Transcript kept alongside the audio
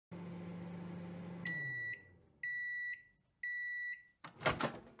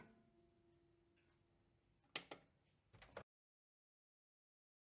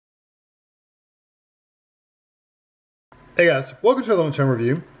Hey guys, welcome to the Lunchtime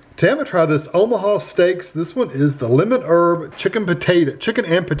review. Today I'm gonna try this Omaha Steaks. This one is the lemon herb chicken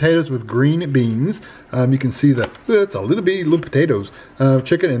and potatoes with green beans. You can see that it's a little potatoes,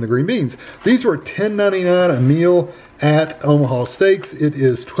 chicken and the green beans. These were $10.99 a meal at Omaha Steaks. It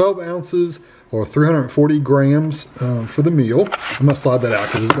is 12 ounces or 340 grams for the meal. I'm gonna slide that out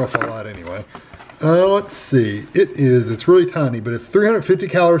because it's gonna fall out anyway. Let's see, it's really tiny, but it's 350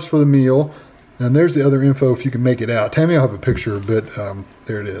 calories for the meal. And there's the other info if you can make it out. Tammy, I'll have a picture, but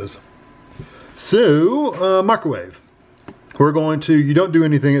there it is. So, microwave. You don't do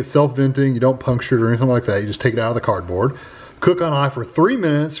anything, it's self-venting, you don't puncture it or anything like that. You just take it out of the cardboard. Cook on high for 3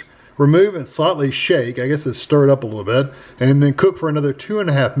 minutes, remove and slightly shake, I guess it's stirred up a little bit, and then cook for another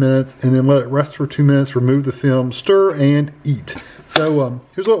 2.5 minutes, and then let it rest for 2 minutes, remove the film, stir, and eat. So,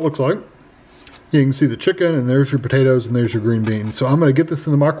 here's what it looks like. You can see the chicken, and there's your potatoes, and there's your green beans. So I'm gonna get this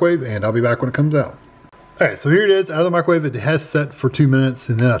in the microwave, and I'll be back when it comes out. All right, so here it is out of the microwave. It has set for 2 minutes,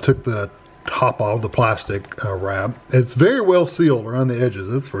 and then I took the top off the plastic wrap. It's very well sealed around the edges,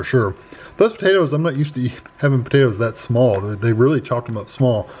 that's for sure. Those potatoes, I'm not used to having potatoes that small. They really chopped them up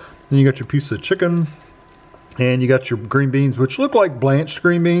small. Then you got your piece of chicken, and you got your green beans, which look like blanched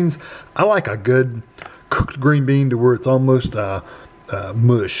green beans. I like a good cooked green bean to where it's almost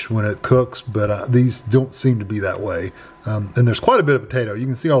mush when it cooks, but these don't seem to be that way. And there's quite a bit of potato. You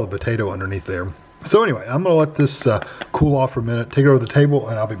can see all the potato underneath there. So anyway, I'm gonna let this cool off for a minute, take it over the table,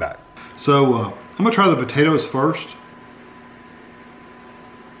 and I'll be back. So I'm gonna try the potatoes first.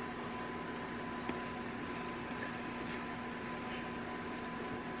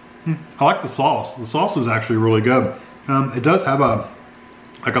 I like the sauce. The sauce is actually really good. It does have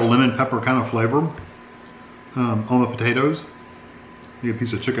like a lemon pepper kind of flavor on the potatoes. You get a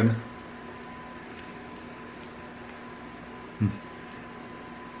piece of chicken.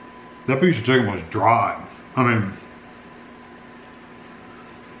 That piece of chicken was dry. I mean,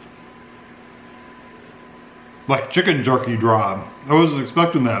 like chicken jerky dry. I wasn't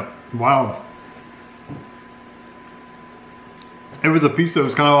expecting that. Wow. It was a piece that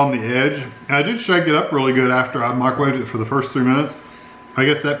was kind of on the edge. I did shake it up really good after I microwaved it for the first 3 minutes. I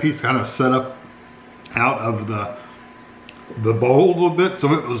guess that piece kind of set up out of the bowl a little bit,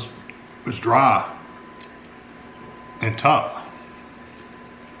 so it was dry and tough.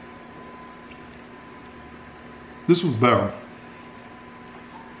 This one's better.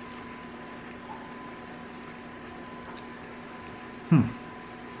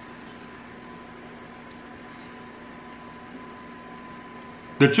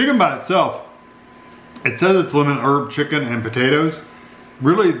 The chicken by itself, it says it's lemon herb chicken and potatoes.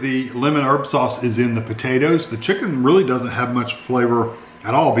 Really, the lemon herb sauce is in the potatoes. The chicken really doesn't have much flavor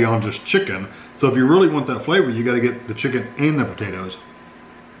at all beyond just chicken. So if you really want that flavor, you got to get the chicken and the potatoes.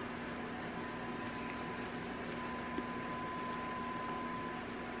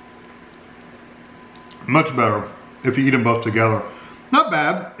 Much better if you eat them both together. Not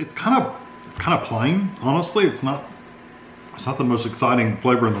bad. It's kind of plain. Honestly, it's not the most exciting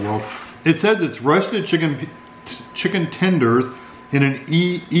flavor in the world. It says it's roasted chicken tenders in an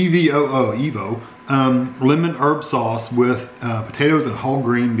EVO, lemon herb sauce with potatoes and whole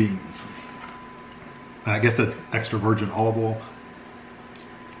green beans. I guess that's extra virgin olive oil.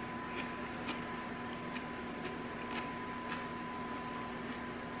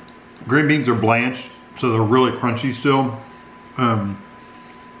 Green beans are blanched, so they're really crunchy still.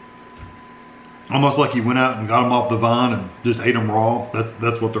 Almost like you went out and got them off the vine and just ate them raw.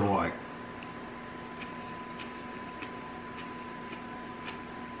 That's what they're like.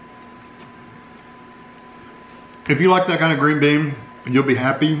 If you like that kind of green bean, you'll be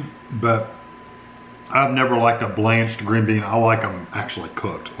happy, but I've never liked a blanched green bean. I like them actually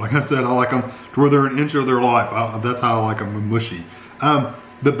cooked. Like I said, I like them to where they're an inch of their life. That's how I like them mushy.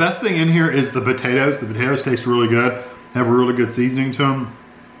 The best thing in here is the potatoes. The potatoes taste really good, have a really good seasoning to them.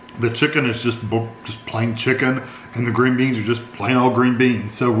 The chicken is just plain chicken, and the green beans are just plain old green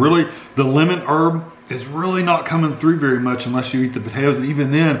beans. So really, the lemon herb is really not coming through very much unless you eat the potatoes, and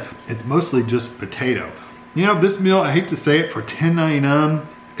even then, it's mostly just potato. You know, this meal, I hate to say it, for $10.99,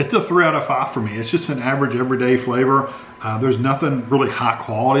 it's a 3 out of 5 for me. It's just an average everyday flavor. There's nothing really high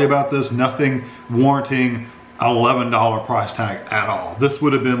quality about this, nothing warranting a $11 price tag at all. This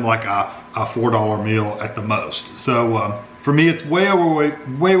would have been like a $4 meal at the most. So for me, it's way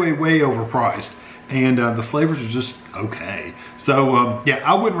overpriced, and the flavors are just okay. So yeah,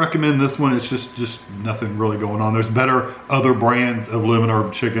 I wouldn't recommend this one. It's just nothing really going on. There's better other brands of lemon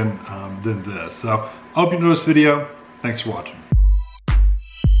herb chicken than this. So I hope you enjoyed this video. Thanks for watching.